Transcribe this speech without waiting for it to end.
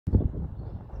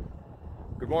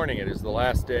Good morning. It is the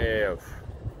last day of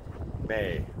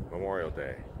May, Memorial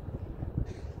Day.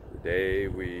 The day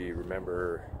we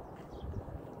remember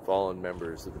fallen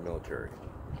members of the military.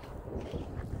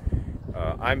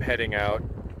 I'm heading out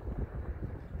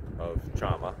of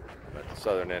Chama. I'm at the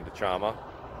southern end of Chama.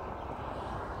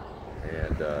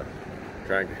 And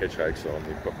trying to hitchhike, so let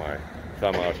me put my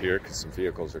thumb out here because some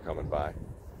vehicles are coming by.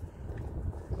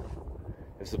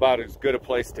 It's about as good a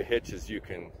place to hitch as you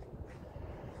can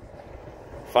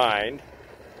find,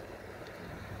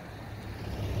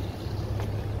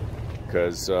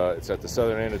 because it's at the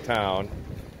southern end of town.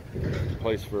 It's a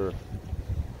place for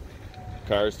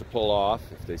cars to pull off.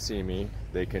 If they see me,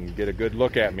 they can get a good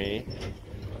look at me,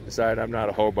 decide I'm not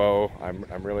a hobo,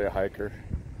 I'm really a hiker.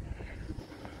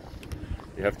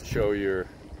 You have to show your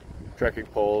trekking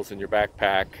poles and your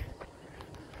backpack.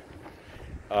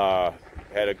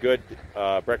 Had a good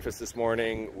breakfast this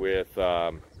morning with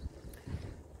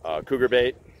cougar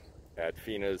bait at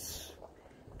Fina's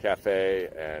Cafe,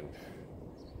 and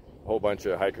a whole bunch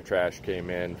of hiker trash came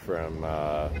in from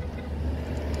the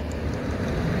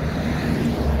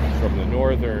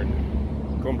northern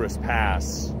Cumbres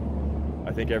Pass.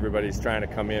 I think everybody's trying to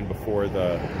come in before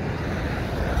the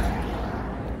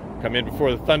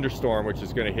thunderstorm, which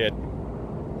is going to hit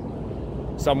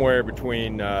somewhere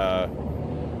between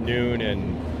noon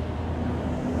and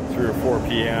 3 or 4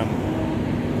 p.m.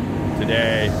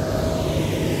 today.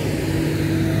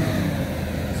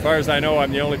 As far as I know,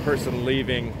 I'm the only person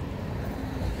leaving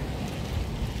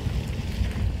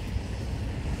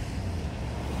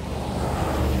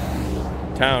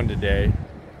town today.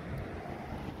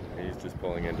 He's just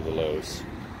pulling into the Lowe's.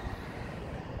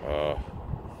 So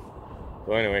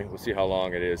anyway, we'll see how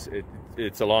long it is.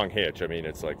 It's a long hitch. I mean,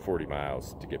 it's like 40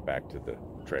 miles to get back to the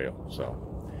trail. So,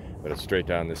 but it's straight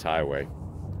down this highway.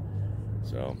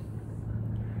 So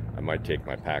I might take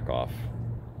my pack off,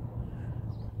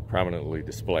 prominently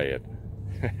display it.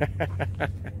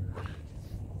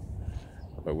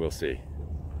 But we'll see.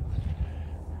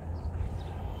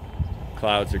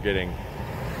 Clouds are getting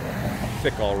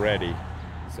thick already,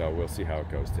 so we'll see how it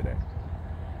goes today.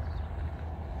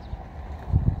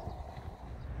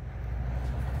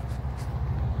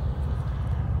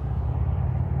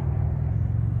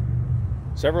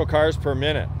 Several cars per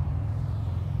minute.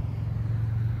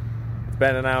 It's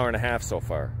been an hour and a half so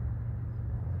far.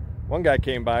 One guy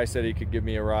came by, said he could give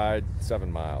me a ride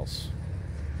 7 miles.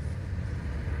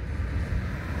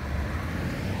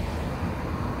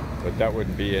 But that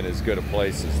wouldn't be in as good a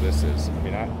place as this is. I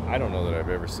mean, I don't know that I've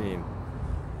ever seen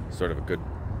sort of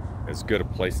as good a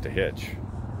place to hitch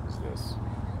as this.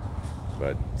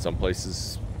 But some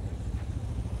places,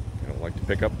 don't like to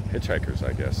pick up hitchhikers,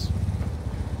 I guess.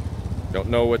 Don't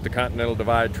know what the Continental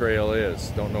Divide Trail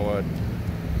is. Don't know what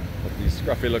these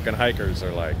scruffy looking hikers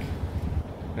are like.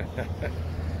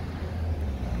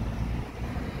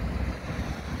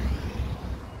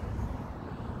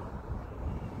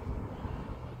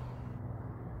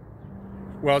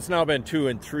 Well, it's now been 2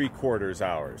 3/4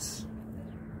 hours.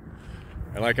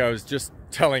 And like I was just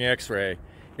telling X-Ray,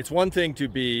 it's one thing to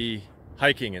be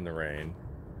hiking in the rain.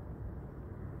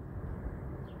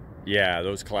 Yeah,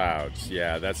 those clouds.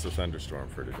 Yeah, that's the thunderstorm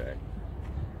for today.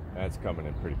 That's coming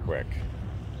in pretty quick.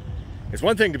 It's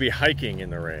one thing to be hiking in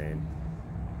the rain.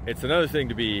 It's another thing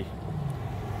to be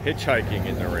hitchhiking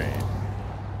in the rain.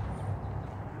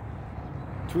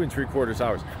 2 3/4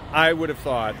 hours. I would have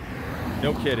thought,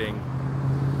 no kidding,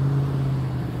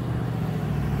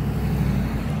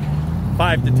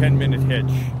 5 to 10 minute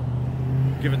hitch,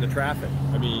 given the traffic.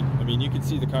 I mean, you can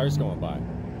see the cars going by.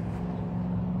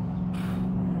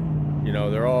 You know,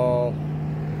 they're all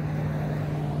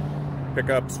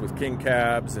pickups with king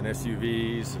cabs and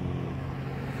SUVs and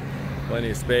plenty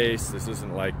of space. This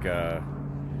isn't like,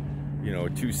 you know, a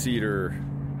 2-seater.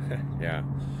 Yeah.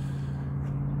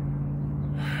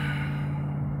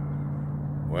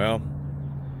 Well,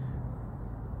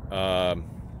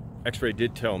 X-Ray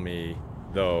did tell me,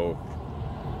 though,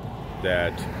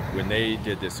 that when they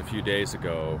did this a few days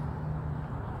ago,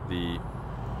 the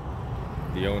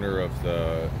owner of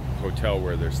the hotel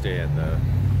where they're staying, the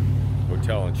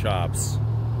hotel and shops,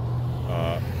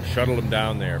 shuttled them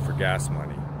down there for gas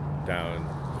money, down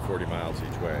 40 miles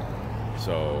each way.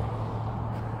 So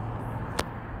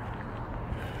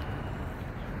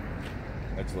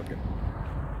that's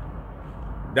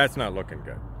not looking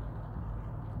good.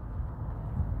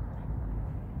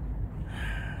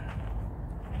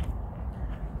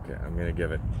 Okay, I'm gonna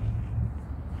give it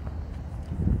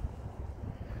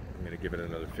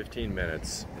another 15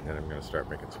 minutes, and then I'm gonna start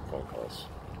making some phone calls.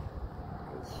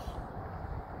 Because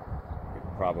in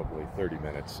probably 30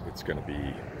 minutes, it's gonna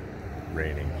be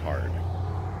raining hard.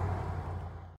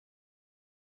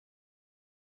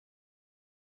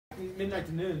 midnight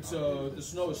to noon, so the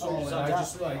snow was solid. I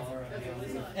just like,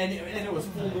 and it was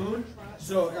full moon.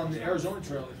 So on the Arizona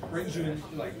Trail, it brings you in,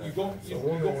 like you go up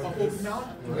Open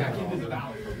Mountain back into the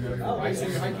valley. Right, so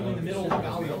you're hiking in the middle of the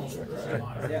valley almost.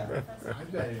 Yeah.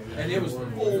 And it was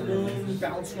full moon,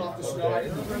 bouncing off the snow. I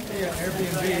didn't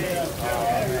Airbnb.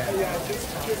 Yeah, just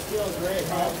feels great.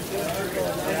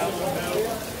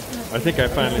 I think I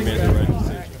finally made the right decision.